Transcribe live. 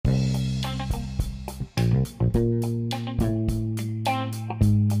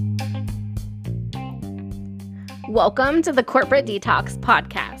Welcome to the Corporate Detox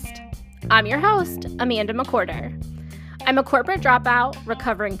Podcast. I'm your host, Amanda McWhorter. I'm a corporate dropout,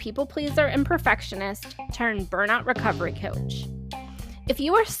 recovering people pleaser and perfectionist turned burnout recovery coach. If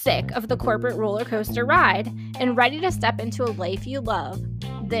you are sick of the corporate roller coaster ride and ready to step into a life you love,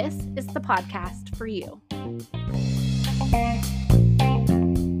 this is the podcast for you.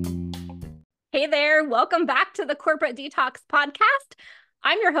 Hey there, welcome back to the Corporate Detox Podcast.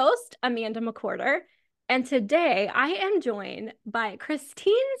 I'm your host, Amanda McWhorter. And today I am joined by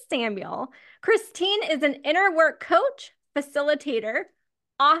Christine Samuel. Christine is an inner work coach, facilitator,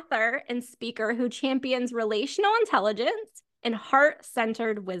 author, and speaker who champions relational intelligence and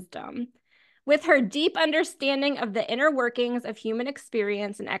heart-centered wisdom. With her deep understanding of the inner workings of human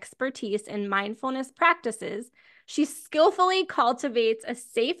experience and expertise in mindfulness practices, she skillfully cultivates a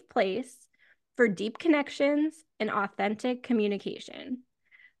safe place for deep connections and authentic communication.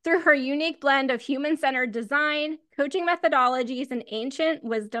 Through her unique blend of human-centered design, coaching methodologies, and ancient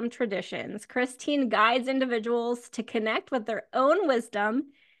wisdom traditions, Christine guides individuals to connect with their own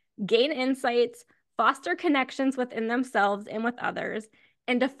wisdom, gain insights, foster connections within themselves and with others,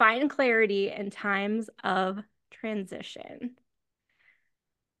 and to find clarity in times of transition.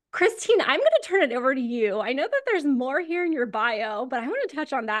 Christine, I'm going to turn it over to you. I know that there's more here in your bio, but I want to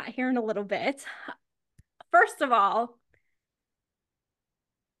touch on that here in a little bit. First of all,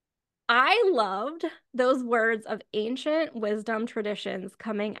 I loved those words of ancient wisdom traditions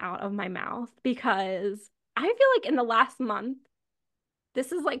coming out of my mouth because I feel like in the last month,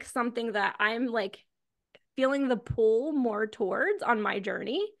 this is like something that I'm like feeling the pull more towards on my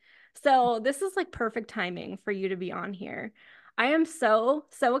journey. So this is like perfect timing for you to be on here. I am so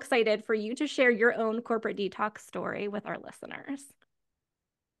excited for you to share your own corporate detox story with our listeners.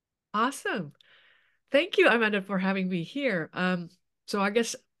 Awesome. Thank you, Amanda, for having me here. So I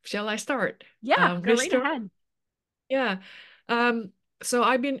guess, shall I start? Yeah, go right Start? ahead. Yeah. So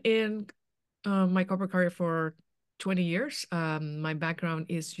I've been in my corporate career for 20 years. My background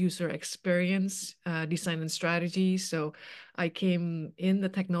is user experience, design and strategy. So I came in the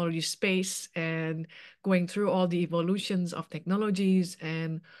technology space and going through all the evolutions of technologies.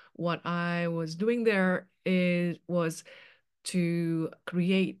 And what I was doing there was to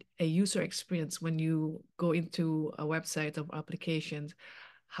create a user experience when you go into a website of applications.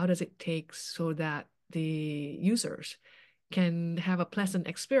 How does it take so that the users can have a pleasant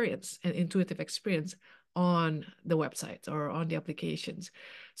experience and intuitive experience on the websites or on the applications?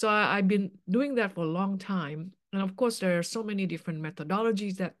 So I've been doing that for a long time. And of course, there are so many different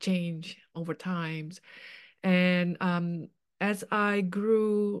methodologies that change over times. And as I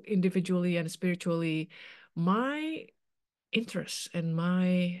grew individually and spiritually, my interest and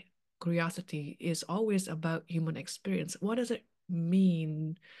my curiosity is always about human experience. What does it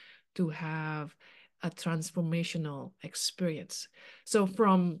mean to have a transformational experience? So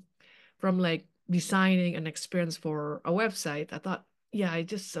from like designing an experience for a website, I thought, yeah, it's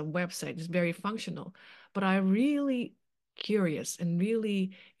just a website, it's very functional. But I really curious and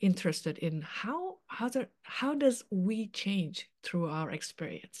really interested in how does we change through our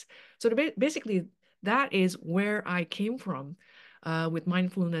experience. So basically that is where I came from with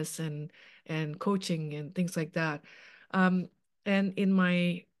mindfulness and coaching and things like that. Um, and in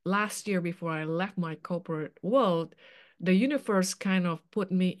my last year before I left my corporate world, the universe kind of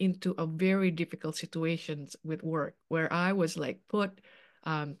put me into a very difficult situations with work where I was like put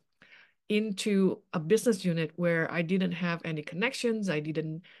um, into a business unit where I didn't have any connections. I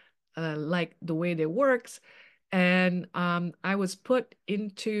didn't like the way they works. And I was put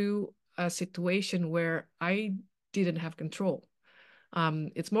into a situation where I didn't have control.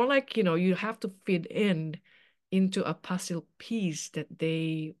 It's more like, you have to fit in into a puzzle piece that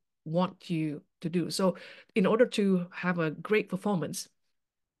they want you to do. So in order to have a great performance,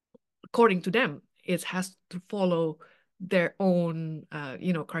 according to them, it has to follow their own,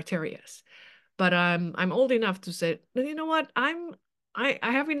 criterias. But I'm old enough to say, you know what, I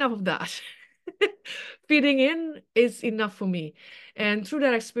have enough of that. Fitting in is enough for me. And through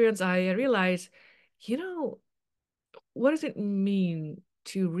that experience, I realized, what does it mean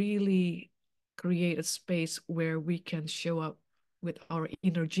to really create a space where we can show up with our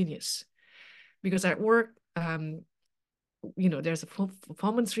inner genius? Because at work, there's a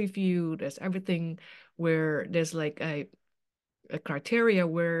performance review, there's everything where there's like a criteria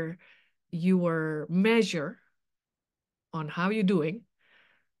where you are measure on how you're doing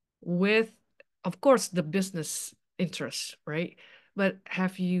with, of course, the business interests, right? But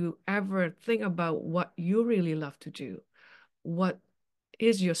have you ever think about what you really love to do? What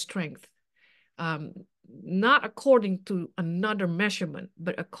is your strength? Um, not according to another measurement,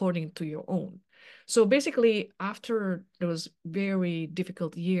 but according to your own. So basically, after those very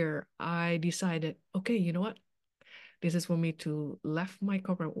difficult year, I decided, okay, you know what? This is for me to left my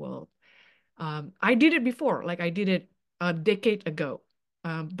corporate world. I did it before, like I did it a decade ago.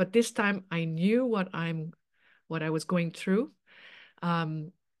 But this time I knew what I was going through,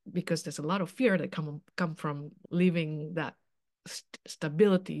 um, because there's a lot of fear that come from leaving that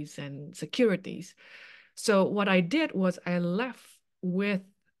stabilities and securities. So what I did was I left with,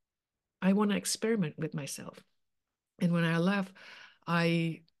 I want to experiment with myself. And when I left,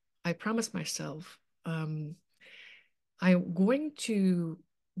 I I promised myself, I'm going to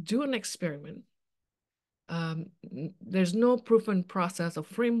do an experiment. There's no proven process or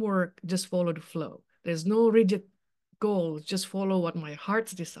framework, just follow the flow. There's no rigid goal, just follow what my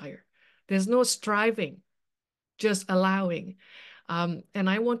heart's desire. There's no striving, just allowing. And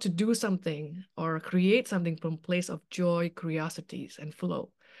I want to do something or create something from place of joy, curiosities, and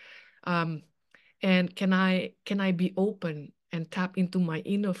flow. Um, and can I be open and tap into my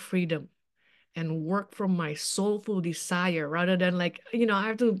inner freedom and work from my soulful desire rather than like, I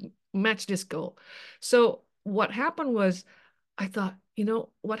have to match this goal. So what happened was I thought,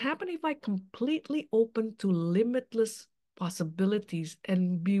 what happened if I completely open to limitless possibilities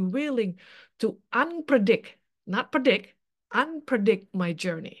and be willing to unpredict, not predict, unpredict my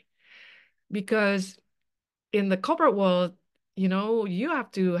journey? Because in the corporate world, you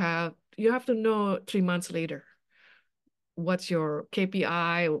have to know 3 months later what's your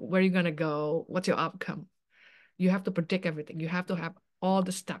KPI, where you're gonna go, what's your outcome. You have to predict everything. You have to have all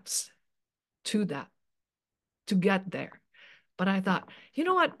the steps to that to get there. But I thought, you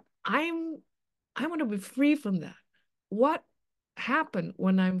know what? I want to be free from that. What happened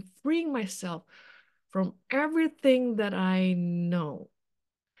when I'm freeing myself from everything that I know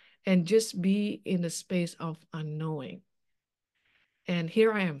and just be in the space of unknowing? And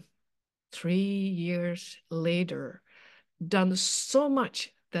here I am, 3 years later, done so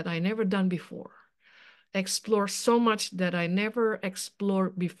much that I never done before, explore so much that I never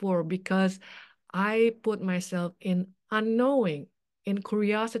explored before because I put myself in unknowing, in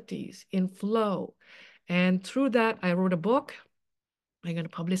curiosities, in flow. And through that, I wrote a book. I'm going to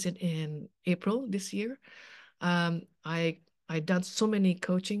publish it in April this year. Um, I I done so many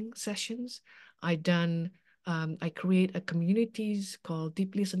coaching sessions. I create a communities called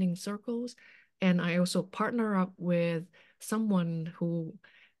Deep Listening Circles, and I also partner up with someone who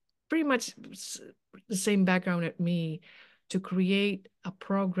pretty much the same background at me to create a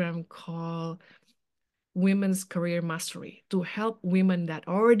program called Women's Career Mastery to help women that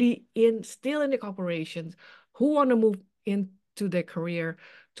already still in the corporations who want to move into their career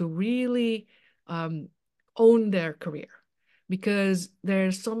to really um, own their career, because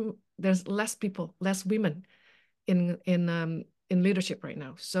there's less people, less women in leadership right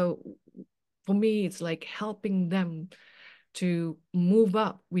now. So for me, it's like helping them to move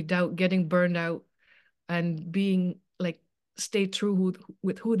up without getting burned out and being like stay true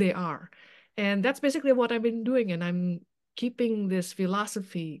with who they are. And that's basically what I've been doing. And I'm keeping this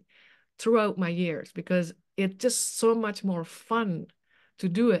philosophy throughout my years because it's just so much more fun to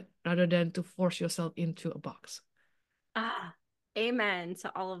do it rather than to force yourself into a box. Ah, amen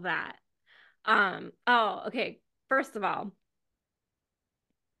to all of that. Okay. First of all,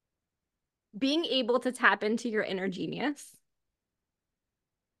 being able to tap into your inner genius.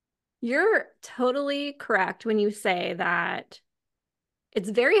 You're totally correct when you say that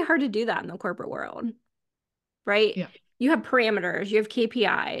it's very hard to do that in the corporate world, right? Yeah. You have parameters, you have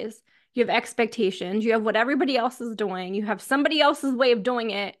KPIs, you have expectations, you have what everybody else is doing, you have somebody else's way of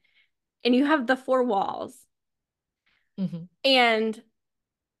doing it, and you have the four walls. Mm-hmm. And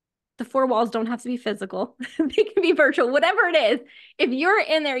the four walls don't have to be physical, they can be virtual, whatever it is. If you're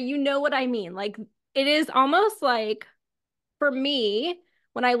in there, you know what I mean. Like, it is almost like for me,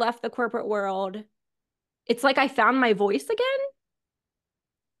 when I left the corporate world, it's like I found my voice again.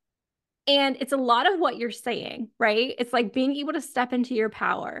 And it's a lot of what you're saying, right? It's like being able to step into your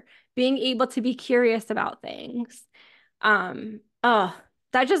power, being able to be curious about things. Oh,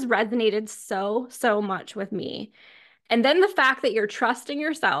 that just resonated so much with me. And then the fact that you're trusting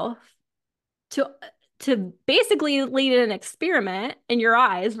yourself to to basically lead an experiment in your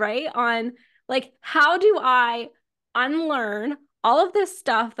eyes, right? On like, how do I unlearn all of this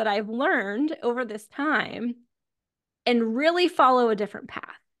stuff that I've learned over this time and really follow a different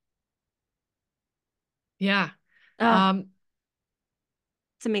path? Yeah. Oh, Um,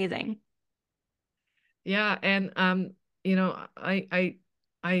 it's amazing. yeah. And I'm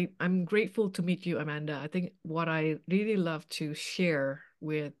grateful to meet you, Amanda. I think what I really love to share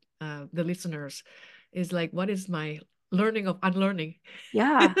with the listeners is like, what is my learning of unlearning?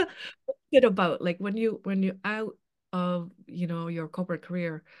 Yeah, What's it about? Like when you out of, your corporate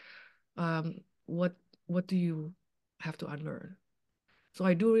career, um, what what do you have to unlearn? So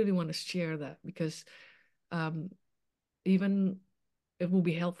I do really want to share that because um, even it will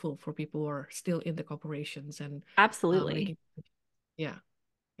be helpful for people who are still in the corporations and absolutely. making, yeah,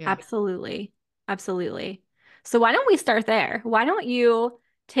 yeah, Absolutely. Absolutely. So why don't we start there? Why don't you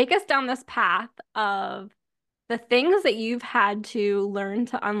take us down this path of the things that you've had to learn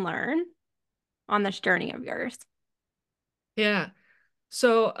to unlearn on this journey of yours? yeah.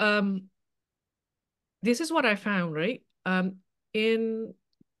 So this is what I found, right? In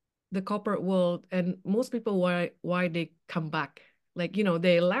the corporate world, and most people, why they come back, like,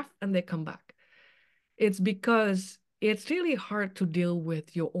 they left and they come back. It's because it's really hard to deal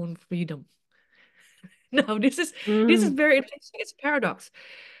with your own freedom. Now, this is Mm, very interesting. It's a paradox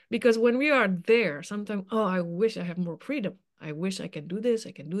because when we are there, sometimes, oh, I wish I have more freedom. I wish I can do this,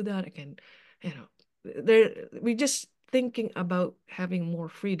 I can do that, I can, you know, we just thinking about having more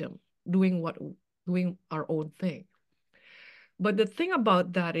freedom, doing our own thing. But the thing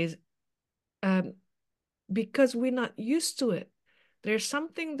about that is, um, because we're not used to it, there's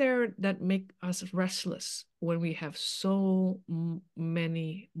something there that make us restless when we have so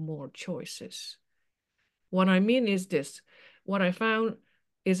many more choices. What I mean is this, what I found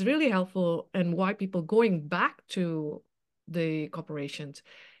is really helpful and why people going back to the corporations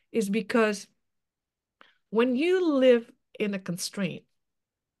is because when you live in a constraint,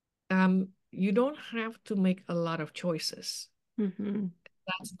 you don't have to make a lot of choices. hmm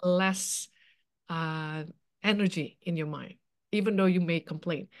That's less uh, energy in your mind, even though you may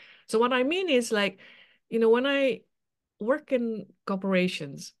complain. So what I mean is like, when I work in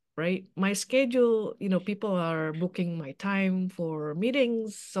corporations, right? My schedule, people are booking my time for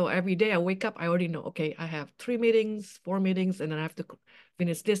meetings. So every day I wake up, I already know, okay, I have 3 meetings, 4 meetings, and then I have to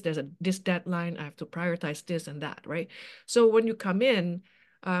finish this. There's this deadline. I have to prioritize this and that, right? So when you come in,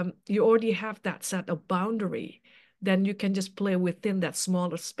 you already have that set of boundary. Then you can just play within that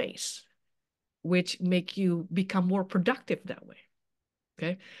smaller space, which make you become more productive that way.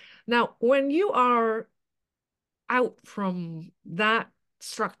 Okay. Now, when you are out from that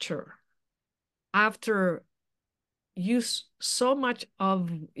structure after so much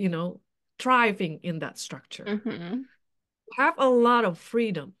of, thriving in that structure, hmm have a lot of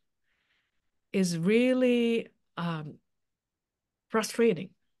freedom is really frustrating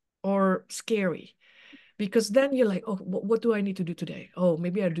or scary because then you're like, oh, what do I need to do today? Oh,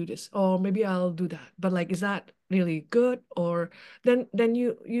 maybe I'll do this, or maybe I'll do that. But like, is that really good? Or then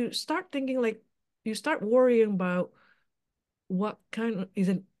you start thinking like you start worrying about what kind of is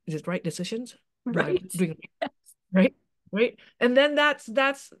it right decisions? Do I Right. doing right? Right? And then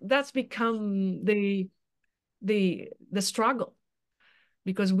that's become the struggle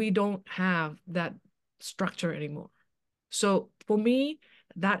because we don't have that structure anymore. So for me,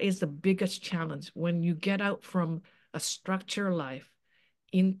 that is the biggest challenge when you get out from a structured life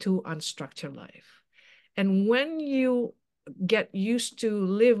into unstructured life. And when you get used to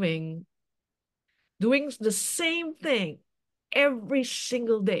living, doing the same thing every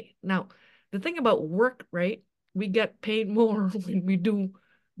single day. Now, the thing about work, right? We get paid more when we do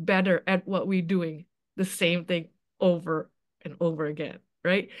better at what we're doing, the same thing over and over again,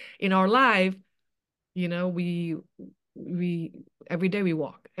 right? In our life, we every day we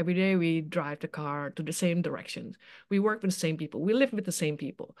walk, every day we drive the car to the same directions. We work with the same people, we live with the same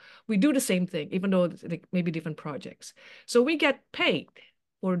people, we do the same thing, even though it's like maybe different projects. So we get paid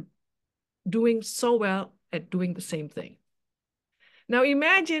for doing so well at doing the same thing. Now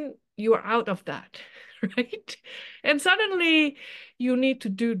imagine you are out of that, right? And suddenly you need to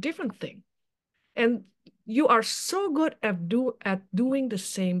do different thing. And you are so good at doing the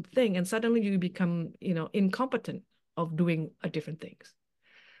same thing, and suddenly you become, incompetent of doing a different things.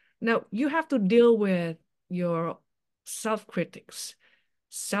 Now you have to deal with your self-critics,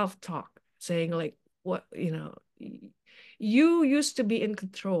 self-talk, saying like, what, you used to be in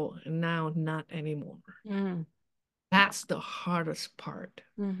control and now not anymore. Mm-hmm. That's the hardest part,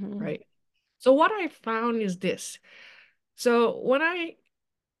 Mm-hmm. right? So what I found is this. So when I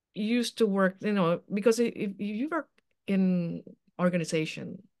used to work, because if you work in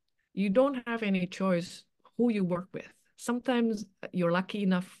organization, you don't have any choice who you work with. Sometimes you're lucky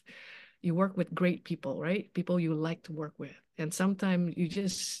enough you work with great people, right? People you like to work with. And sometimes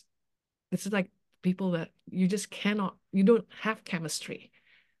it's like people that you don't have chemistry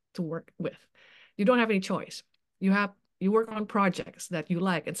to work with. You don't have any choice. You work on projects that you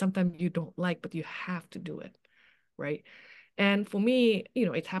like, and sometimes you don't like, but you have to do it, right? And for me,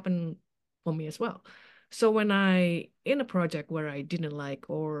 it happened for me as well. So when I in a project where I didn't like,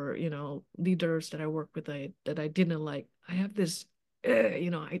 or leaders that I work with that I didn't like, I have this,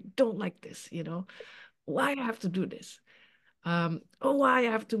 I don't like this, why I have to do this? Oh, why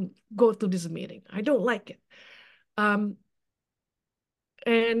I have to go to this meeting? I don't like it. Um,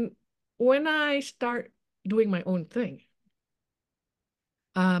 and when I start doing my own thing,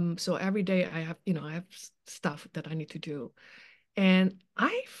 so every day I have stuff that I need to do, and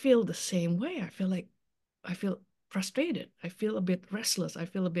I feel the same way. I feel frustrated. I feel a bit restless. I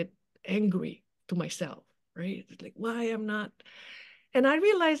feel a bit angry to myself, right? It's like, why I'm not. And I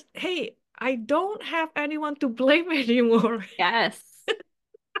realized, hey, I don't have anyone to blame anymore. Yes.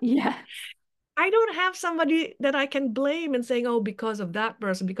 Yes. I don't have somebody that I can blame and saying, oh, because of that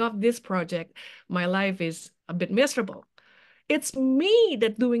person, because of this project, my life is a bit miserable. It's me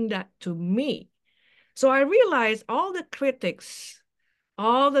that doing that to me. So I realized all the critics,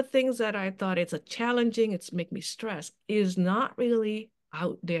 all the things that I thought it's a challenging, it's make me stress, is not really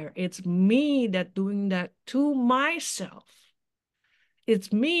out there. It's me that doing that to myself.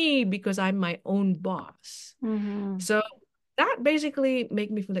 It's me because I'm my own boss. Hmm. So that basically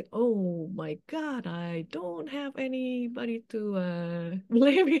made me feel like, oh my God, I don't have anybody to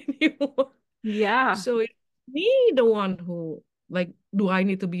blame anymore. Yeah. So it's me the one who, like, do I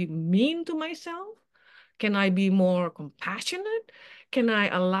need to be mean to myself? Can I be more compassionate? Can I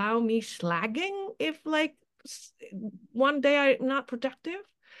allow me slagging if like one day I'm not productive?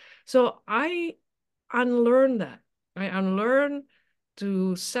 So I unlearn that. I unlearn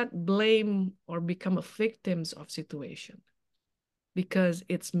to set blame or become a victims of situation because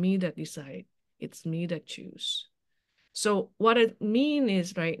it's me that decide. It's me that choose. So what it mean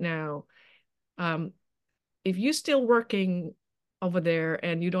is right now, um, if you're still working over there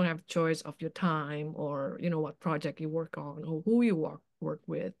and you don't have choice of your time or what project you work on or who you work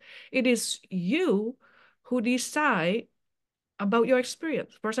with, it is you who decide about your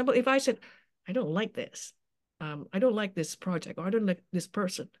experience. For example, if I said I don't like this, I don't like this project, or I don't like this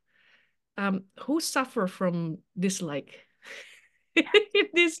person, who suffer from dislike? It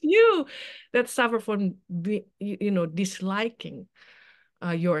is you that suffer from disliking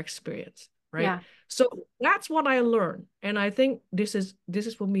your experience, right? Yeah. So that's what I learned, and I think this is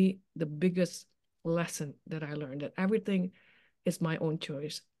for me the biggest lesson that I learned, that everything is my own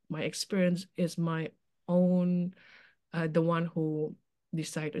choice. My experience is my own, the one who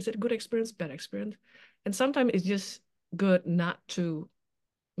decide is it good experience, bad experience, and sometimes it's just good not to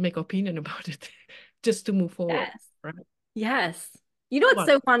make opinion about it, just to move forward, Yes. right? Yes. You know what's What?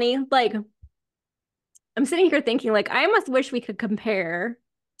 so funny? Like, I'm sitting here thinking, like, I almost wish we could compare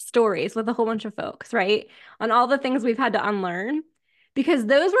stories with a whole bunch of folks, right? On all the things we've had to unlearn. Because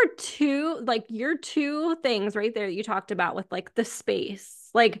those were two, like, your two things right there that you talked about with like the space.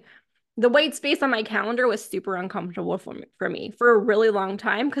 Like, the white space on my calendar was super uncomfortable for me for a really long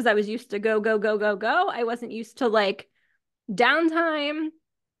time because I was used to go, go, go, go, go. I wasn't used to like downtime.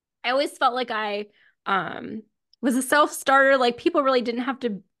 I always felt like I um was a self-starter. Like people really didn't have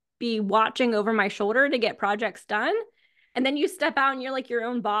to be watching over my shoulder to get projects done. And then you step out and you're like your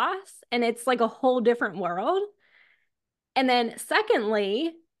own boss, and it's like a whole different world. And then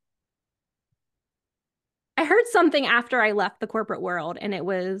secondly, I heard something after I left the corporate world, and it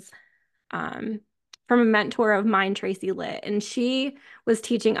was um from a mentor of mine, Tracy Litt, and she was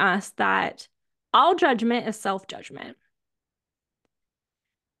teaching us that all judgment is self-judgment.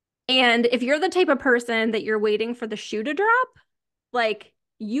 And if you're the type of person that you're waiting for the shoe to drop, like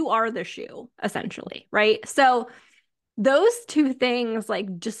you are the shoe, essentially, right? So those two things,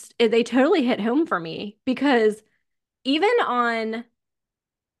 like, just they totally hit home for me because even on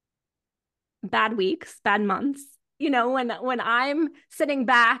bad weeks, bad months, when I'm sitting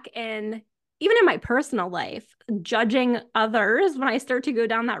back and even in my personal life, judging others, when I start to go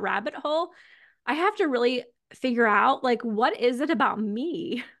down that rabbit hole, I have to really figure out like what is it about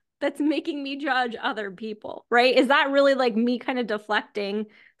me that's making me judge other people, right? Is that really like me kind of deflecting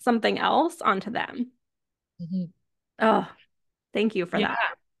something else onto them? Mhm. Oh, thank you for Yeah,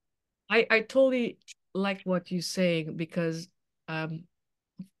 that. I totally like what you're saying because um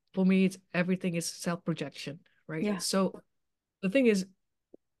for me it's everything is self-projection, right? Yeah. So the thing is,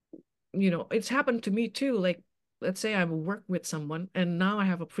 it's happened to me too. Like, let's say I work with someone and now I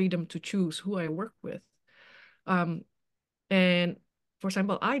have a freedom to choose who I work with. Um, and for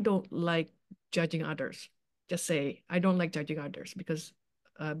example, I don't like judging others. Just say I don't like judging others because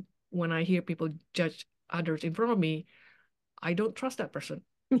uh, when I hear people judge others in front of me, I don't trust that person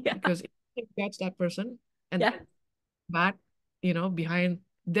Yeah. because if I judge that person and Yeah. back, behind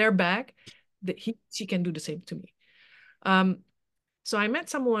their back, that she can do the same to me. Um, so I met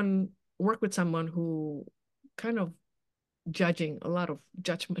someone work with someone who kind of judging a lot of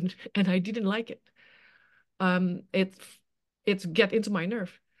judgment, and I didn't like it. It it's get into my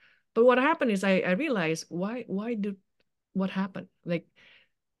nerve. But what happened is I realized why do what happened? Like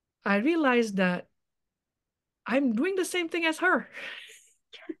I realized that I'm doing the same thing as her.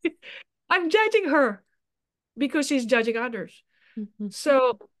 I'm judging her because she's judging others. Mhm.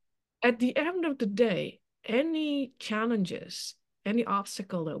 So at the end of the day, any challenges, any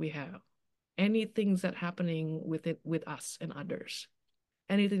obstacle that we have, any things that happening with it with us and others,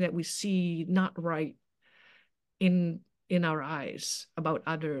 anything that we see not right in in our eyes about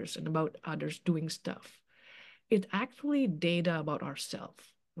others and about others doing stuff, it's actually data about ourselves,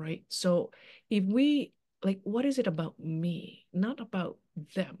 right? So if we like, what is it about me, not about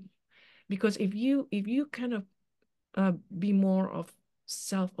them? Because if you kind of be more of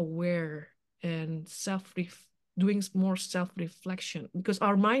self-aware and doing more self-reflection, because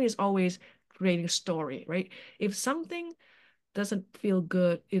our mind is always creating story, right? If something doesn't feel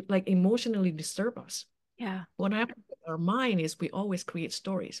good, it like emotionally disturb us. Yeah. What happens with our mind is we always create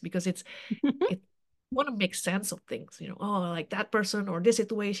stories because it want to make sense of things, oh, like that person or this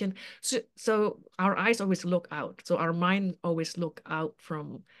situation. So our eyes always look out. So our mind always look out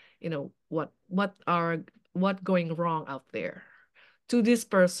from, what going wrong out there to this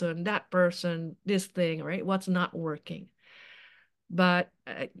person, that person, this thing, right? What's not working. But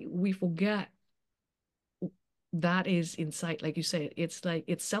we forget that is inside, like you said, it's like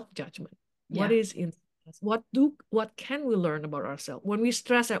it's self-judgment. What Yeah. is in us? What can we learn about ourselves when we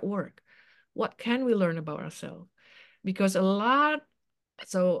stress at work? What can we learn about ourselves? Because a lot,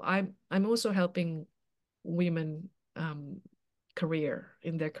 so I'm also helping women career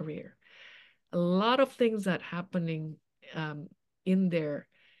in their career. A lot of things that happening um in there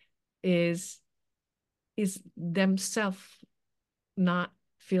is themselves not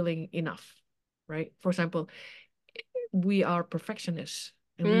feeling enough, right? For example, we are perfectionists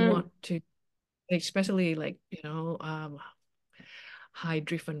and we Mm. want to, especially like, high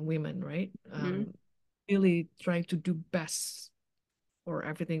driven women, right? Mm. Really trying to do best for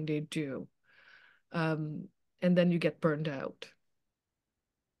everything they do. Um, and then you get burned out.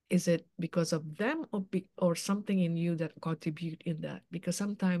 Is it because of them or something in you that contribute in that? Because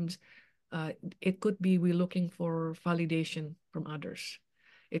sometimes uh, it could be we're looking for validation from others.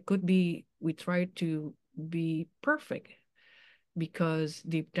 It could be we try to be perfect because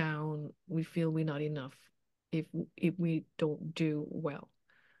deep down we feel we're not enough if if we don't do well,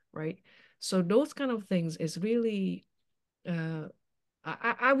 right? So those kind of things is really uh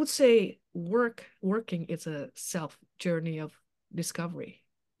I would say working is a self journey of discovery,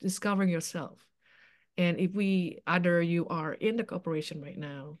 discovering yourself. And if we either you are in the corporation right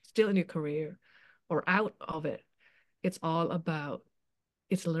now, still in your career or out of it, it's all about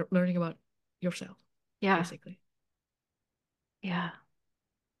it's learning about yourself, Yeah. basically. Yeah.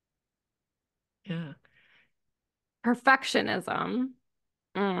 Yeah. Perfectionism.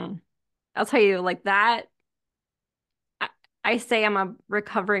 Mm. I'll tell you, like that, I, I say I'm a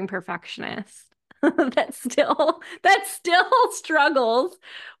recovering perfectionist that still struggles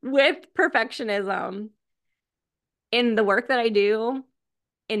with perfectionism in the work that I do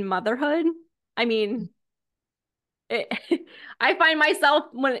in motherhood. I mean, it, I find myself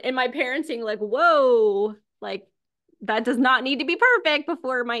when in my parenting like, whoa, like that does not need to be perfect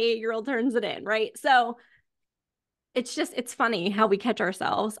before my 8-year-old turns it in, right? So it's funny how we catch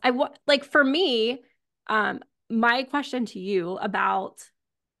ourselves. Like for me, um, my question to you about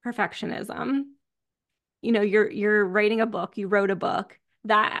perfectionism, you're writing a book, you wrote a book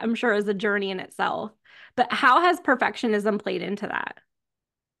that I'm sure is a journey in itself. But how has perfectionism played into that?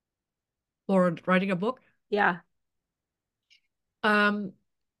 Or writing a book. Yeah. Um,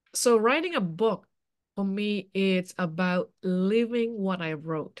 so writing a book for me, it's about living what I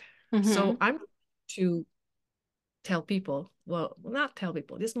wrote. So Mm-hmm. I'm to tell people, well, not tell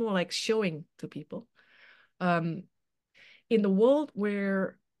people, it's more like showing to people. Um, in the world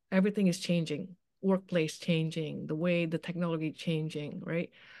where everything is changing, workplace changing, the way the technology changing,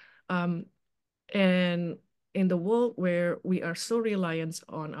 right? Um, and in the world where we are so reliant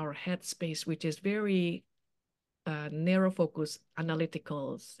on our headspace, which is very narrow focus,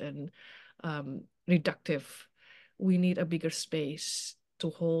 analyticals, and reductive, we need a bigger space to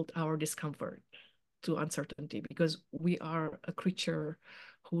hold our discomfort to uncertainty because we are a creature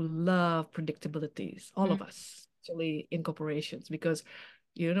who love predictabilities, all of us, actually in corporations, because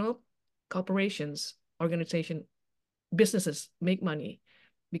you know, corporations, organization, businesses make money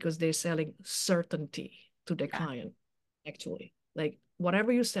because they're selling certainty to their Yeah. client, actually. Like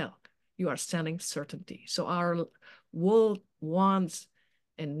whatever you sell, you are selling certainty. So our world wants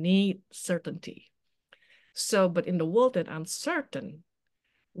and need certainty. So, but in the world that uncertain,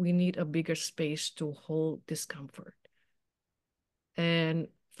 we need a bigger space to hold discomfort. And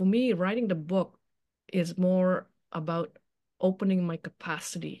for me, writing the book is more about opening my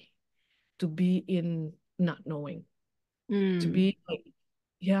capacity to be in not knowing, to Mm. be like,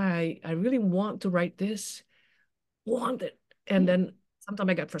 yeah, I really want to write this, want it. And Yeah. then sometimes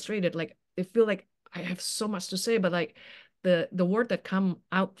I get frustrated. Like I feel like I have so much to say, but like the word that come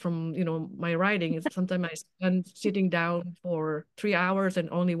out from, my writing is sometimes I spend sitting down for 3 hours and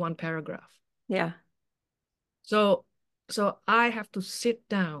only one paragraph. Yeah. So I have to sit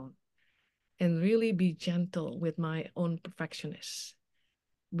down and really be gentle with my own perfectionists,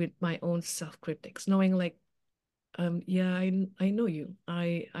 with my own self-critics, knowing like, yeah, I know you.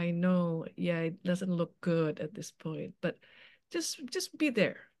 I know, yeah, it doesn't look good at this point, but just be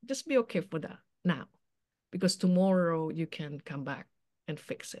there. Just be okay for that now, because tomorrow you can come back and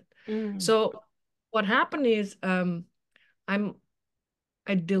fix it. Mm. So what happened is, I'm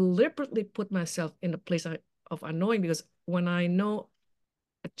I deliberately put myself in a place of unknowing, because when I know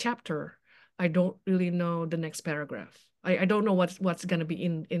a chapter, I don't really know the next paragraph. I don't know what's gonna be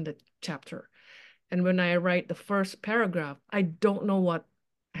in the chapter. And when I write the first paragraph, I don't know what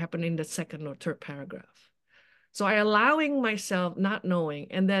happened in the second or third paragraph. So I allowing myself not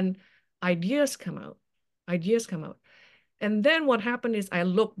knowing, and then ideas come out. Ideas come out. And then what happened is I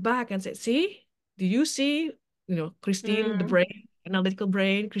look back and say, see, do you see, Christine, the Mm. brain, analytical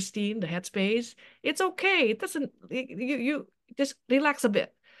brain, Christine, the headspace? It's okay. It doesn't, you just relax a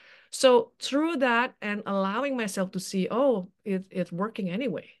bit. So through that and allowing myself to see, oh, it's working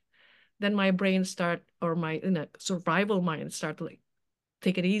anyway, then my brain start, or my survival mind start to like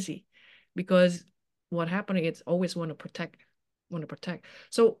take it easy, because what happened is always want to protect.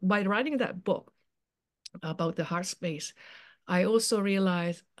 So by writing that book about the heart space, I also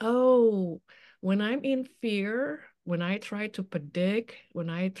realized, oh, when I'm in fear, when I try to predict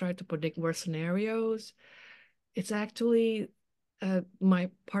worst scenarios, it's actually my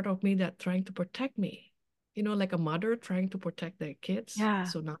part of me that trying to protect me. Like a mother trying to protect their kids, Yeah.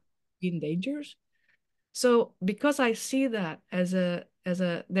 so not in dangers. So because I see that as a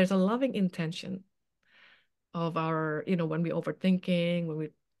there's a loving intention of our, when we overthinking, when we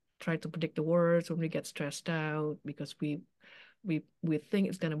try to predict the words, when we get stressed out because we think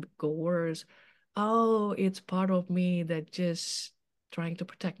it's gonna go worse. Oh, it's part of me that just trying to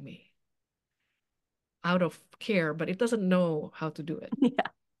protect me out of care, but it doesn't know how to do it. Yeah.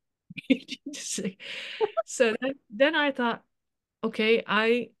 So then I thought, okay,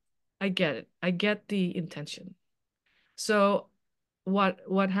 I get it. I get the intention. So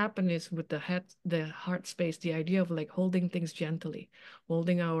what happened is with the heart space, the idea of like holding things gently,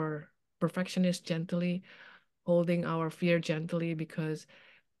 holding our perfectionist gently, holding our fear gently, because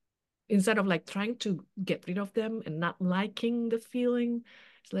instead of like trying to get rid of them and not liking the feeling,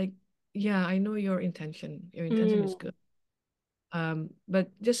 it's like, yeah, I know your intention. Your intention is Mm. good.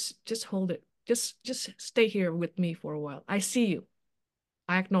 But just hold it. Just stay here with me for a while. I see you.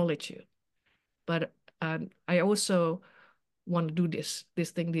 I acknowledge you. But I also want to do this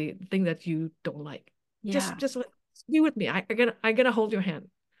thing, the thing that you don't like. Yeah. Just be with me. I gotta hold your hand,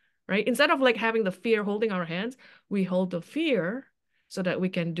 right? Instead of like having the fear holding our hands, we hold the fear so that we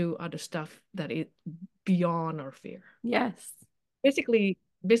can do other stuff that is beyond our fear. Yes. Basically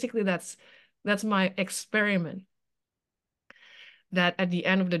that's my experiment. That at the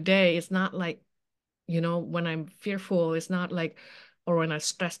end of the day, it's not like, when I'm fearful, it's not like, or when I'm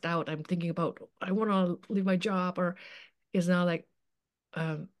stressed out, I'm thinking about I want to leave my job, or it's not like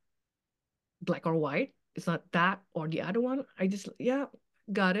um black or white. It's not that or the other one. I just, yeah,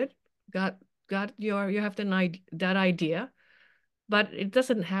 got it. Got you have that idea, but it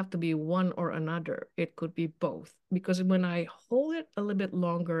doesn't have to be one or another. It could be both. Because when I hold it a little bit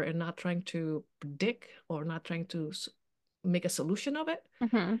longer and not trying to predict or not trying to make a solution of it,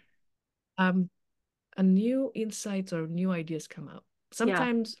 Hmm. um, a new insights or new ideas come out. Yeah.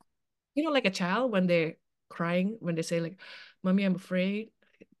 Sometimes, like a child when they're crying, when they say like, "Mommy, I'm afraid,"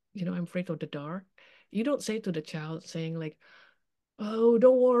 I'm afraid of the dark. You don't say to the child saying like, "Oh,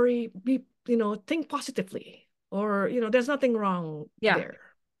 don't worry, think positively," or, there's nothing wrong Yeah. there.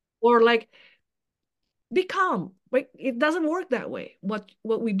 Or like, be calm. Like it doesn't work that way. What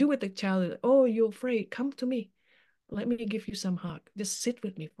we do with the child is, "Oh, you're afraid, come to me. Let me give you some hug. Just sit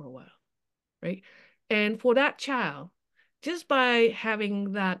with me for a while." Right? And for that child, just by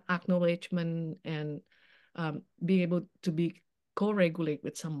having that acknowledgement and being able to be co-regulate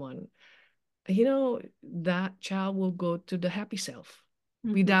with someone, that child will go to the happy self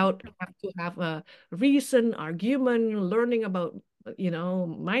Hmm. without have to have a reason, argument, learning about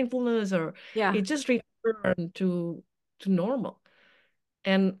mindfulness, or Yeah. it just returned to normal.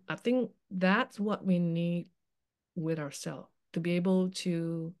 And I think that's what we need with ourselves, to be able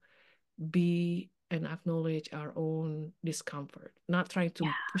to be and acknowledge our own discomfort, not trying to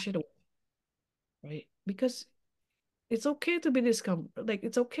Yeah. push it away, right? Because it's okay to be discomfort. Like,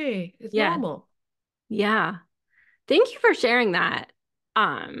 it's okay. It's Yeah. normal. Yeah. Thank you for sharing that.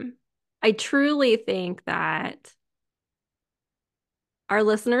 Um, I truly think that our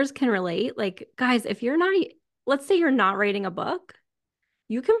listeners can relate. Like, guys, if you're not, let's say you're not writing a book,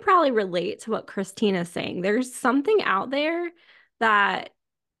 you can probably relate to what Christine is saying. There's something out there that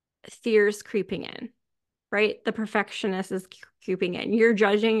fear's creeping in, right? The perfectionist is creeping in. You're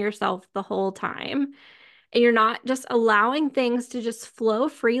judging yourself the whole time, and you're not just allowing things to just flow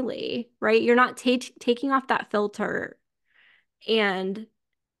freely, right? You're not taking off that filter. And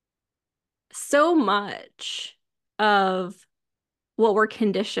so much of what we're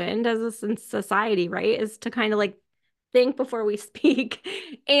conditioned as a society, right, is to kind of like think before we speak.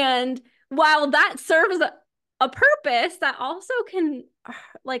 And while that serves a purpose, that also can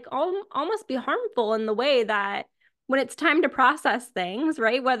like almost be harmful in the way that when it's time to process things,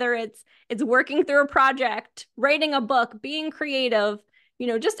 right? Whether it's working through a project, writing a book, being creative,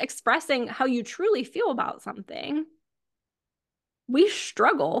 just expressing how you truly feel about something, we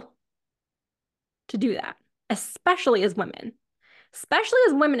struggle to do that, especially as women, especially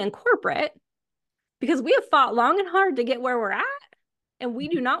as women in corporate, because we have fought long and hard to get where we're at, and we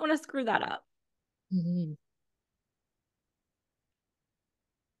do not want to screw that up. Mhm.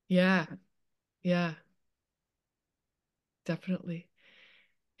 Yeah, yeah, definitely.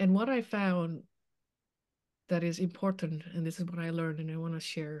 And what I found that is important, and this is what I learned, and I want to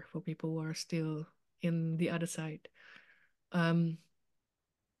share for people who are still in the other side. Um,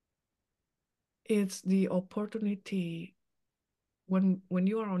 it's the opportunity when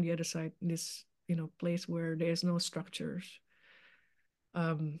you are on the other side, in this place where there is no structures,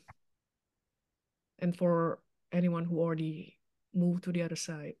 um, and for anyone who already moved to the other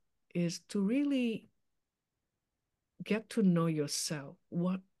side, is to really get to know yourself,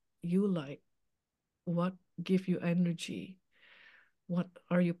 what you like, what give you energy, what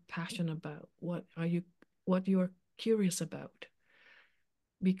are you passionate about, what you're curious about.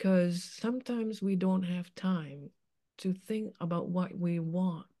 Because sometimes we don't have time to think about what we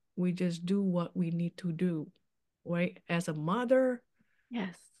want. We just do what we need to do, right? As a mother,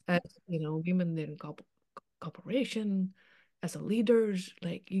 Yes. as women in corporation, as a leaders,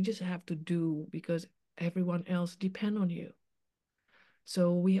 like, you just have to do because everyone else depend on you.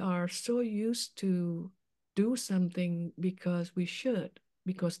 So we are so used to do something because we should,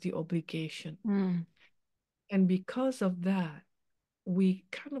 because the obligation. Mm. And because of that, we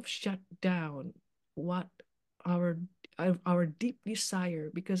kind of shut down what our our deep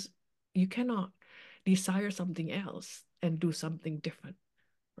desire, because you cannot desire something else and do something different,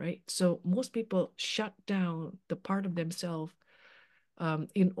 right? So most people shut down the part of themselves,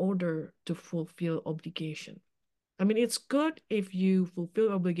 in order to fulfill obligation. I mean, it's good if you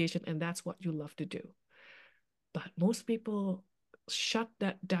fulfill obligation and that's what you love to do, but most people shut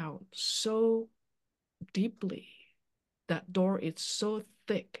that down so deeply. That door is so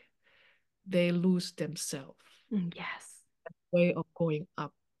thick, they lose themselves, Mm, yes. way of going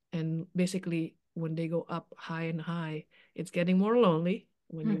up. And basically, when they go up high and high, it's getting more lonely.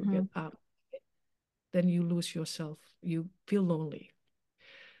 When you Hmm. get up, then you lose yourself. You feel lonely.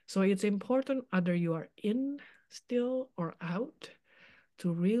 So it's important, either you are in still or out,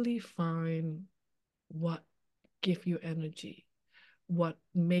 to really find what give you energy, what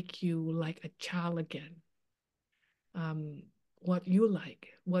make you like a child again, um, what you like,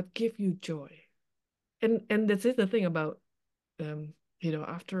 what give you joy. And this is the thing about,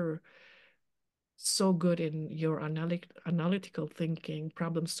 after so good in your analytical thinking,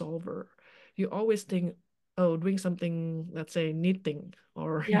 problem solver, you always think, oh, doing something, let's say knitting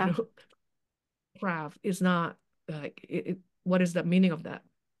or Yeah. craft is not like what is the meaning of that?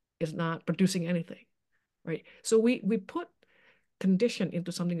 It's not producing anything, right? So we put condition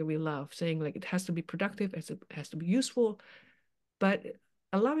into something that we love, saying like it has to be productive, it has to be useful, but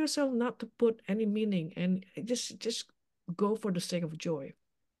allow yourself not to put any meaning, and just go for the sake of joy.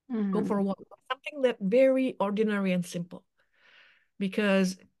 Go Hmm. for what something that very ordinary and simple,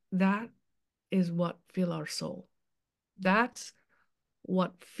 because that is what fill our soul. That's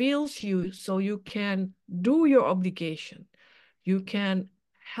what fills you, so you can do your obligation. You can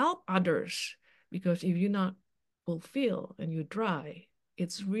help others, because if you're not fulfilled and you dry,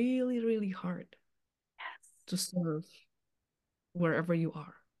 it's really, really hard to serve wherever you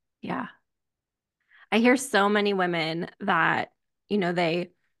are. Yeah. I hear so many women that you know,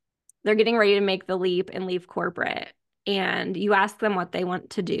 they're getting ready to make the leap and leave corporate, and you ask them what they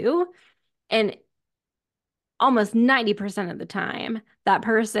want to do, and almost 90% of the time, that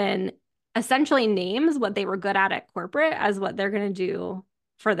person essentially names what they were good at corporate as what they're going to do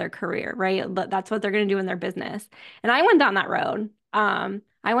for their career, right? That's what they're going to do in their business. And I went down that road. I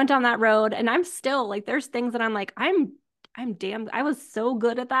went down that road, and I'm still like, there's things that I'm like, I'm damn, I was so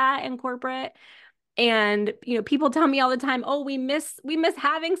good at that in corporate. And, you know, people tell me all the time, oh, we miss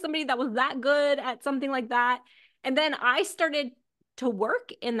having somebody that was that good at something like that. And then I started to work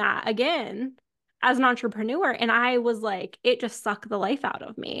in that again as an entrepreneur. And I was like, it just sucked the life out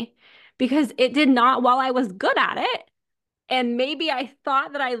of me because it did not, while I was good at it, and maybe I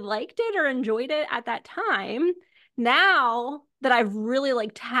thought that I liked it or enjoyed it at that time, now that I've really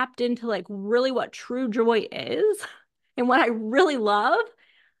like tapped into like really what true joy is and what I really love,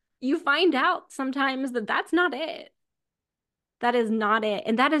 you find out sometimes that that's not it. That is not it.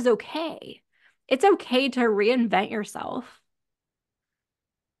 And that is okay. It's okay to reinvent yourself.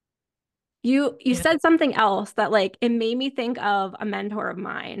 You Yeah. said something else that like it made me think of a mentor of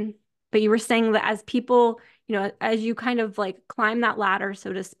mine. But you were saying that as people, you know, as you kind of like climb that ladder,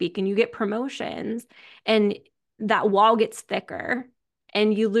 so to speak, and you get promotions and that wall gets thicker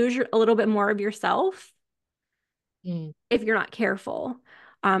and you lose a little bit more of yourself Mm. if you're not careful.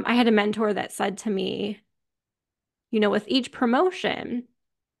 I had a mentor that said to me, you know, with each promotion,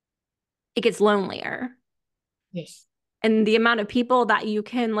 it gets lonelier. Yes. And the amount of people that you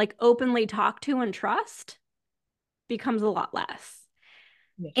can like openly talk to and trust becomes a lot less.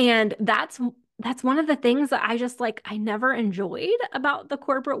 Yes. And that's one of the things that I just like I never enjoyed about the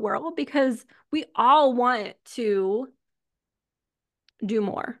corporate world because we all want to do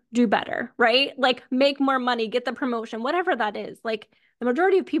more, do better, right? Like make more money, get the promotion, whatever that is. Like the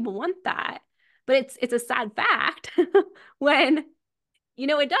majority of people want that. But it's a sad fact when you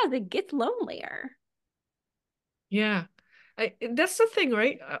know it does, it gets lonelier. Yeah. That's the thing,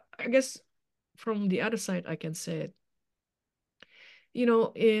 right? I guess from the other side, I can say it.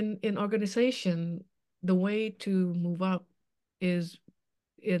 In organization, the way to move up is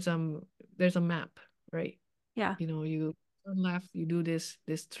is there's a map, right? Yeah. You turn left, you do this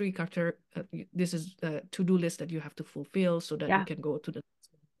three character. This is the to-do list that you have to fulfill so that you Yeah. can go to the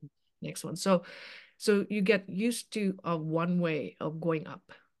next one. So you get used to one way of going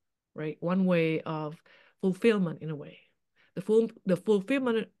up, right? One way of fulfillment in a way. The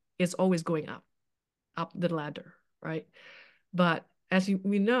fulfillment is always going up the ladder, right? But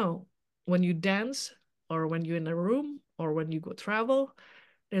we know, when you dance or when you're in a room or when you go travel,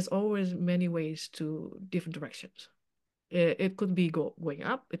 there's always many ways to different directions. It could be going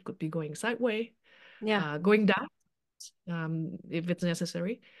up, it could be going sideways, Yeah. going down, if it's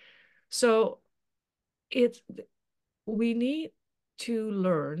necessary. So it's we need to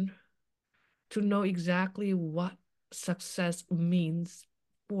learn to know exactly what success means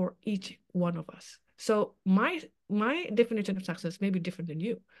for each one of us. So my definition of success may be different than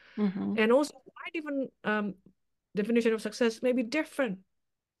you, Hmm. and also my different definition of success may be different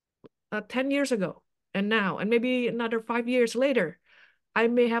 10 years ago and now, and maybe another 5 years later. I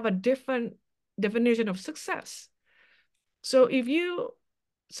may have a different definition of success. So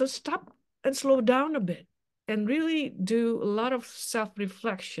stop and slow down a bit and really do a lot of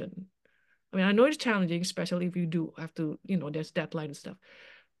self-reflection. I mean, I know it's challenging, especially if you do have to, there's deadline and stuff.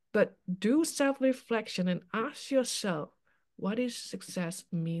 But do self-reflection and ask yourself, what is success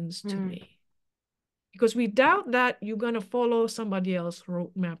means to Mm. me? Because without that, you're gonna follow somebody else's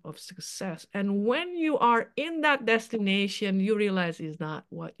roadmap of success. And when you are in that destination, you realize it's not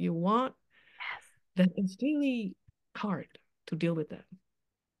what you want, then it's really hard to deal with that.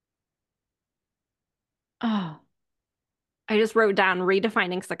 Oh, I just wrote down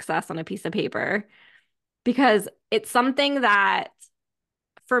redefining success on a piece of paper because it's something that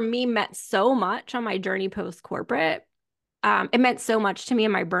for me meant so much on my journey post corporate. It meant so much to me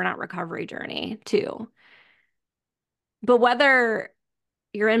in my burnout recovery journey too. But whether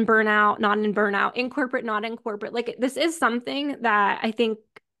you're in burnout, not in burnout, in corporate, not in corporate, like this is something that I think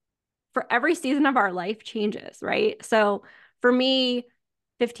for every season of our life changes, right? So for me,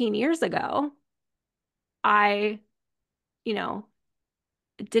 15 years ago, I, you know,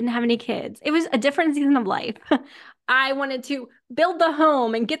 didn't have any kids. It was a different season of life. I wanted to build the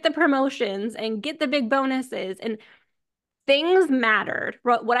home and get the promotions and get the big bonuses, and things mattered.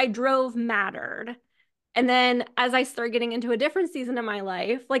 What I drove mattered. And then as I start getting into a different season of my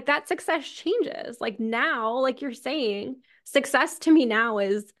life, like that success changes. Like now, like you're saying, success to me now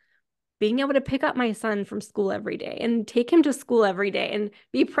is being able to pick up my son from school every day and take him to school every day and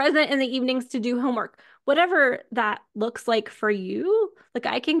be present in the evenings to do homework. whatever that looks like for you, like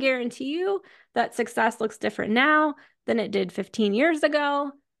I can guarantee you that success looks different now than it did 15 years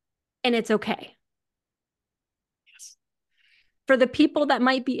ago. And it's okay. Yes. For the people that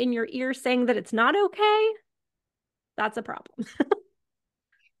might be in your ear saying that it's not okay, that's a problem.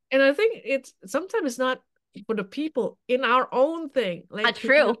 And I think it's sometimes it's not for the people in our own thing, like picking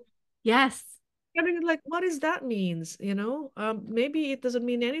True. up. Yes. I mean, like, what does that means? Maybe it doesn't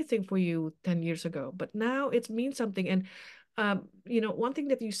mean anything for you 10 years ago, but now it means something. And one thing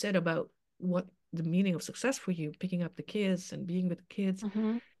that you said about what the meaning of success for you, picking up the kids and being with the kids,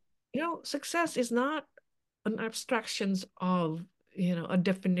 Mm-hmm. success is not an abstractions of, a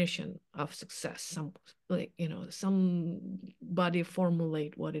definition of success. Somebody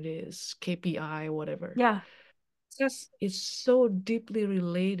formulate what it is, KPI, whatever. Yeah. Success is so deeply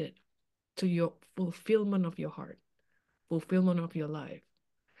related to your fulfillment of your heart, fulfillment of your life.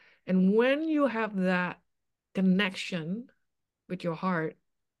 And when you have that connection with your heart,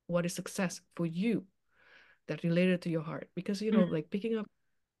 what is success for you that related to your heart? Because Mm. like picking up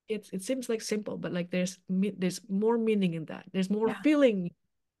it seems like simple, but like there's more meaning in that. There's more Yeah. feeling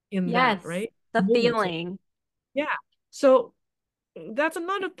in that, Yes. right? The Moments. feeling. Yeah. So that's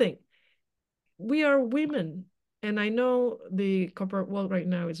another thing. We are women, and I know the corporate world right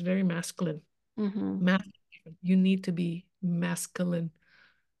now is very masculine. Mm-hmm. Masculine. You need to be masculine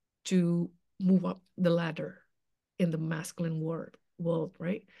to move up the ladder in the masculine world,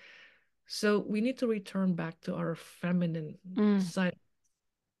 right? So we need to return back to our feminine Mm. side,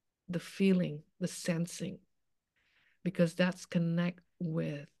 the feeling, the sensing, because that's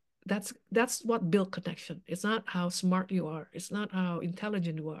what build connection. It's not how smart you are. It's not how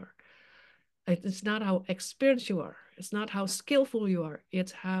intelligent you are. It's not how experienced you are. It's not how skillful you are.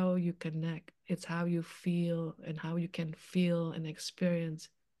 It's how you connect. It's how you feel and how you can feel and experience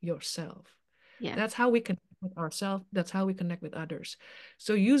yourself. Yeah. That's how we connect with ourselves. That's how we connect with others.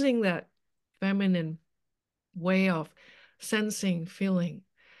 So using that feminine way of sensing, feeling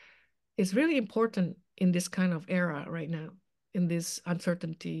is really important in this kind of era right now, in this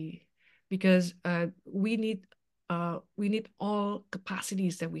uncertainty, because we need all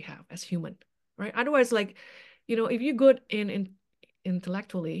capacities that we have as human, right? Otherwise, like, if you're good in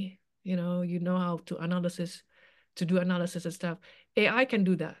intellectually, you know how to do analysis and stuff. AI can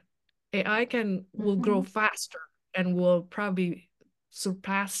do that. AI will grow Mm-hmm. faster and will probably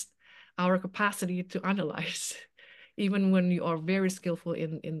surpass our capacity to analyze even when you are very skillful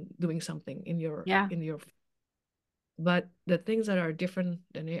in doing something Yeah. in your but the things that are different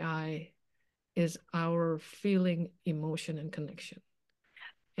than AI is our feeling, emotion, and connection.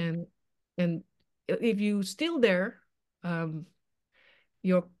 And and if you still there, um,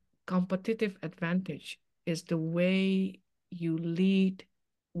 your competitive advantage is the way you lead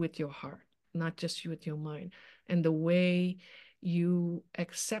with your heart, not just with your mind, and the way you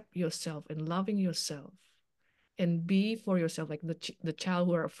accept yourself and loving yourself and be for yourself, like the child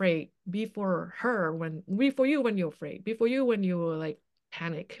who are afraid. Be for you when you're afraid. Be for you when you like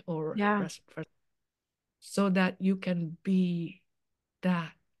panic or Yeah. so that you can be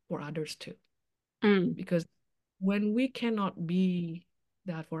that for others too. Mm. Because when we cannot be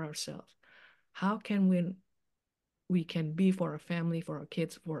that for ourselves, how can we can be for our family, for our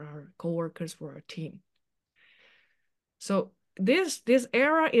kids, for our coworkers, for our team? So this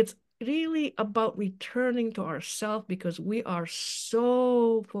era, it's really about returning to ourselves because we are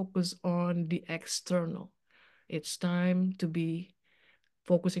so focused on the external. It's time to be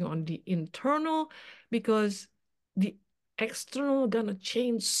focusing on the internal because the external gonna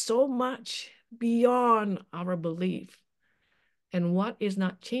change so much beyond our belief. And what is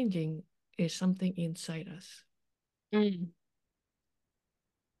not changing is something inside us. Mm.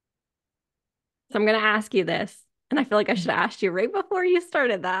 So I'm going to ask you this, and I feel like I should have asked you right before you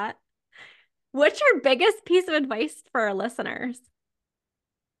started that. What's your biggest piece of advice for our listeners?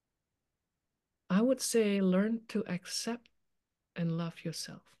 I would say learn to accept and love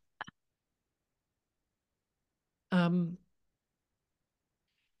yourself. Um,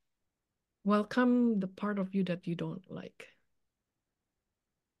 Welcome the part of you that you don't like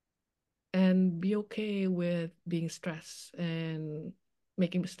and be okay with being stressed and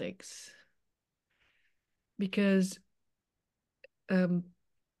making mistakes because um,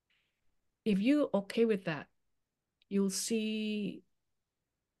 if you okay with that, you'll see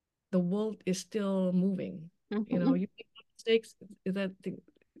the world is still moving. Mhm. You make mistakes, is that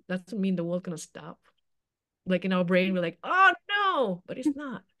doesn't mean the world gonna stop. Like in our brain, we're like, oh no, but it's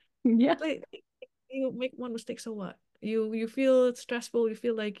not. Yeah. Like you make one mistake, so what? You feel stressful, you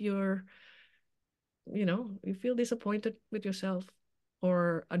feel like you feel disappointed with yourself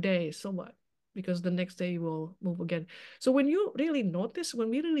for a day, so what? because the next day you will move again. So when you really notice, when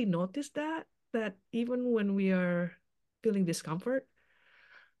we really notice that even when we are feeling discomfort,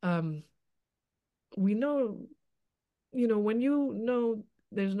 um, we know, when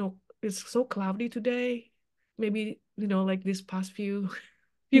there's no, it's so cloudy today, maybe, like this past few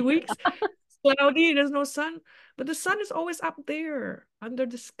Yeah. weeks, cloudy, there's no sun, but the sun is always up there under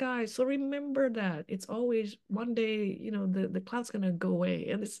the sky. So remember that it's always one day, the cloud's gonna go away,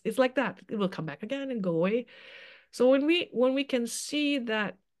 and it's like that. It will come back again and go away. So when we can see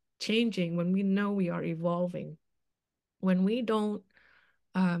that changing, when we know we are evolving, when we don't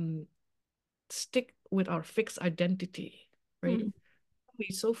um stick with our fixed identity, right? Mm, We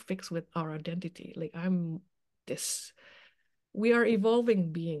so fixed with our identity, like I'm this. We are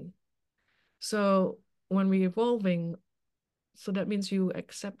evolving being. So when we're evolving, so that means you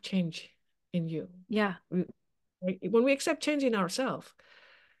accept change in you. yeah. Right? When we accept change in ourselves,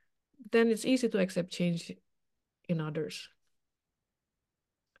 then it's easy to accept change in others.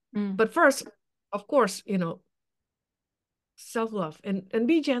 Mm, But first, of course, self-love, and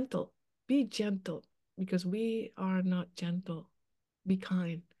be gentle. Be gentle, because we are not gentle. Be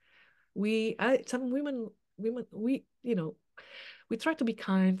kind. Some women, we try to be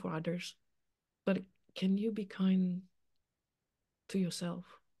kind for others, but can you be kind to yourself?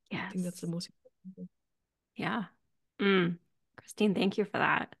 I think that's the yes. most important thing. Yeah. Mm. Christine, thank you for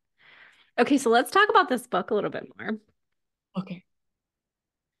that. Okay, so let's talk about this book a little bit more. Okay.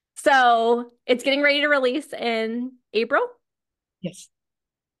 So it's getting ready to release in April. Yes.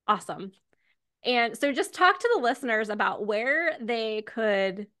 Awesome. And so just talk to the listeners about where they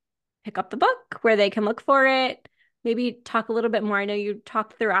could pick up the book, where they can look for it. Maybe talk a little bit more. I know you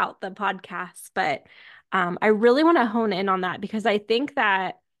talked throughout the podcast, but I really want to hone in on that because I think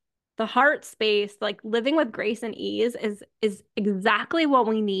that the heart space, like living with grace and ease, is exactly what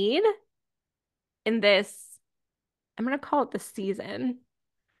we need in this. I'm gonna call it the season.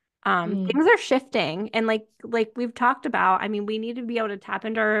 Mm, Things are shifting, and like we've talked about, I mean, we need to be able to tap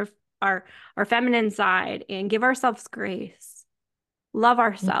into our our feminine side and give ourselves grace, love mm.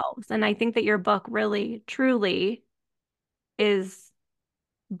 ourselves. And I think that your book really, truly is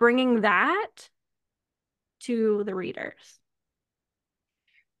bringing that to the readers.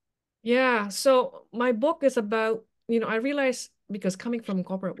 Yeah. So my book is about, I realize, because coming from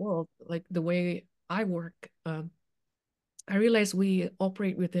corporate world, like the way I work, I realize we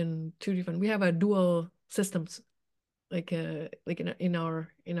operate within two different. We have a dual systems, like in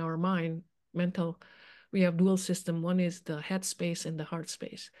our mind, mental. We have dual system. One is the head space and the heart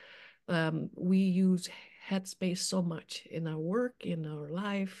space. We use headspace so much in our work, in our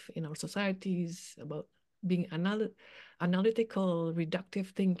life, in our societies, about being analytical, reductive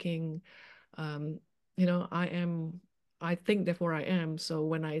thinking. Um, I think, therefore I am. So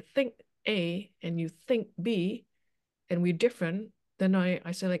when I think A and you think B and we're different, then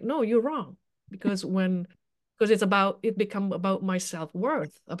I say like, no, you're wrong. Because it become about my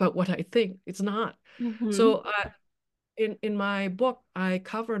self-worth, about what I think. It's not. Hmm. So in my book, I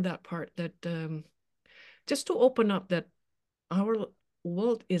cover that part, that just to open up that our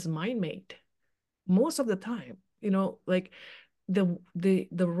world is mind-made most of the time. Like the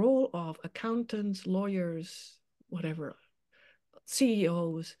role of accountants, lawyers, whatever,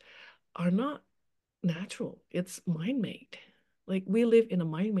 CEOs are not natural. It's mind-made. Like we live in a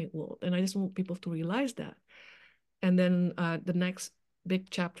mind-made world, and I just want people to realize that. And then the next big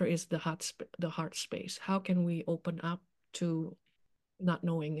chapter is the heart space. How can we open up to not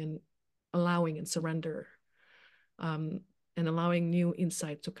knowing, and allowing and surrender, um, and allowing new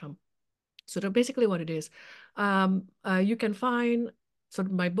insight to come. So that's basically what it is. You can find, so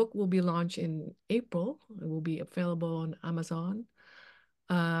my book will be launched in April. It will be available on Amazon.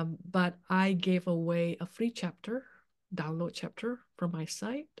 But I gave away a free download chapter from my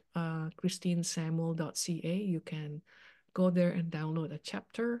site, christinesamuel.ca. You can go there and download a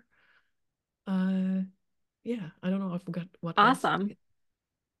chapter. Uh, yeah, I don't know. I forgot what else. Awesome.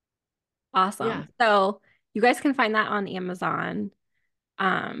 Awesome. Yeah, So you guys can find that on Amazon.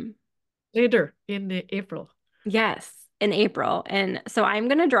 Um, later in the April. yes, in April. And so I'm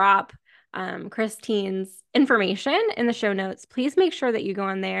going to drop Christine's information in the show notes. Please make sure that you go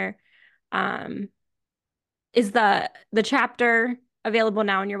in there. Um, is the chapter available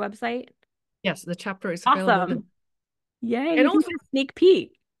now on your website? Yes, the chapter is available now. Awesome. Yay, And you can also, get a sneak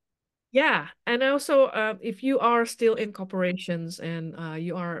peek. yeah, and also, if you are still in corporations, and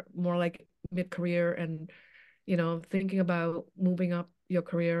you are more like mid-career, and thinking about moving up your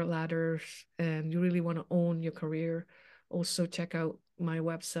career ladders, and you really want to own your career, also check out my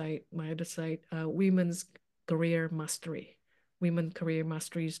website, my other site, Women's Career Mastery,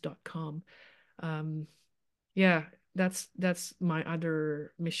 womencareermasteries.com. um, yeah, that's my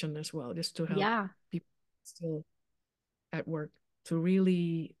other mission as well, just to help Yeah, people still at work to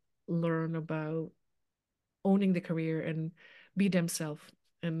really learn about owning the career and be themselves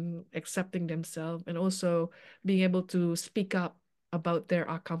and accepting themselves, and also being able to speak up about their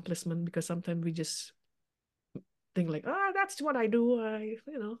accomplishment, because sometimes we just think like, ah, that's what I do.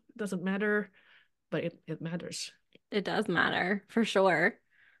 It doesn't matter, but it matters. it does matter for sure.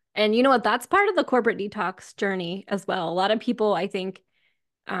 And you know what? That's part of the corporate detox journey as well. A lot of people, I think,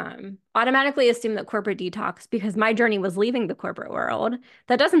 automatically assume that corporate detox, because my journey was leaving the corporate world.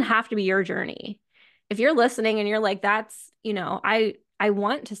 That doesn't have to be your journey. If you're listening and you're like, that's, I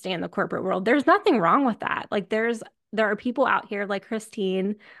want to stay in the corporate world, there's nothing wrong with that. Like there are people out here like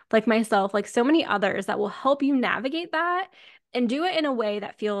Christine, like myself, like so many others that will help you navigate that and do it in a way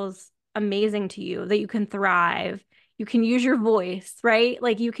that feels amazing to you, that you can thrive. You can use your voice, right?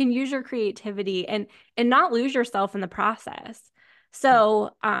 Like you can use your creativity and not lose yourself in the process. Yeah.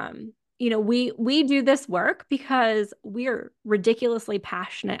 So, we do this work because we're ridiculously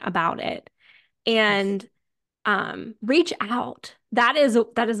passionate about it. Yes. And reach out. That is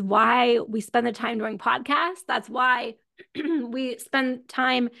why we spend the time doing podcasts. That's why we spend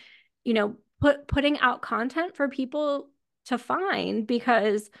time, putting out content for people to find,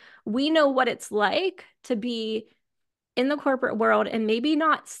 because we know what it's like to be in the corporate world and maybe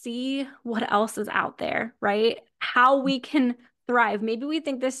not see what else is out there, right? How we can thrive. Maybe we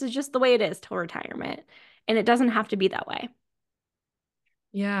think this is just the way it is till retirement, and it doesn't have to be that way.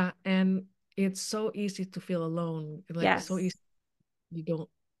 Yeah, and it's so easy to feel alone. Like so Yes. easy you don't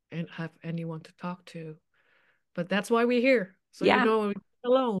and have anyone to talk to. But that's why we're here. So Yeah. we're not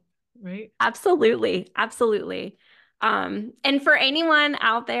alone, right? Absolutely. Absolutely. And for anyone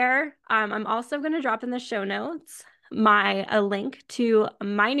out there, I'm also going to drop in the show notes a link to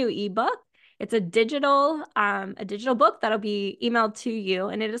my new ebook. It's a digital book that'll be emailed to you,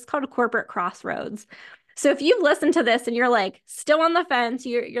 and it is called Corporate Crossroads. So if you've listened to this and you're like still on the fence,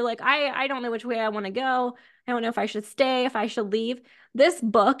 you're like, I don't know which way I want to go. I don't know if I should stay, if I should leave. This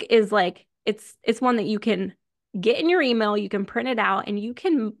book is like, it's one that you can get in your email, you can print it out, and you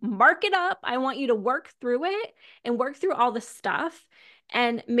can mark it up. I want you to work through it and work through all the stuff.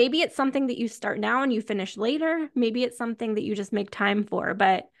 And maybe it's something that you start now and you finish later. Maybe it's something that you just make time for,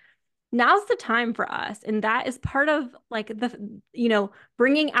 but now's the time for us. And that is part of like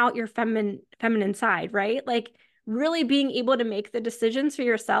bringing out your feminine side, right? Like really being able to make the decisions for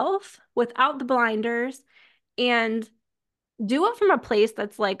yourself without the blinders, and do it from a place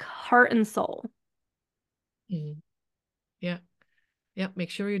that's like heart and soul. Mhm. Yeah. Yeah. Make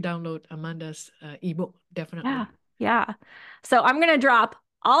sure you download Amanda's ebook. Yeah. Definitely. Yeah. So I'm going to drop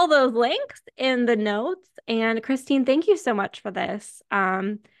all those links in the notes. And Christine, thank you so much for this.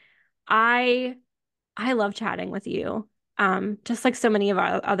 I I love chatting with you. Just like so many of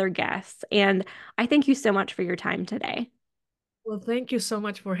our other guests. And I thank you so much for your time today. Well, thank you so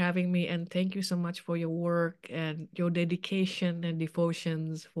much for having me, and thank you so much for your work and your dedication and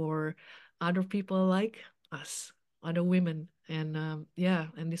devotions for other people like us, other women. And yeah,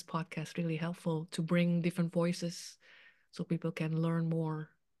 and this podcast really helpful to bring different voices so people can learn more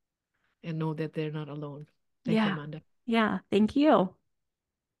and know that they're not alone. Thank you, Yeah. Amanda. Yeah. Thank you.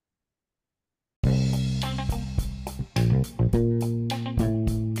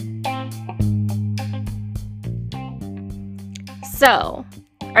 So,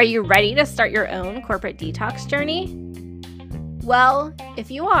 are you ready to start your own corporate detox journey? Well, if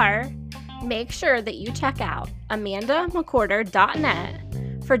you are, make sure that you check out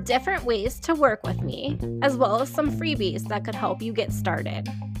amandamccorder.net for different ways to work with me, as well as some freebies that could help you get started.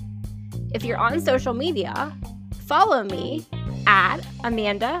 If you're on social media, follow me at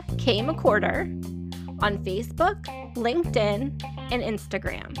Amanda K. McCorder on Facebook, LinkedIn, and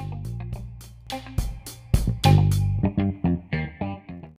Instagram.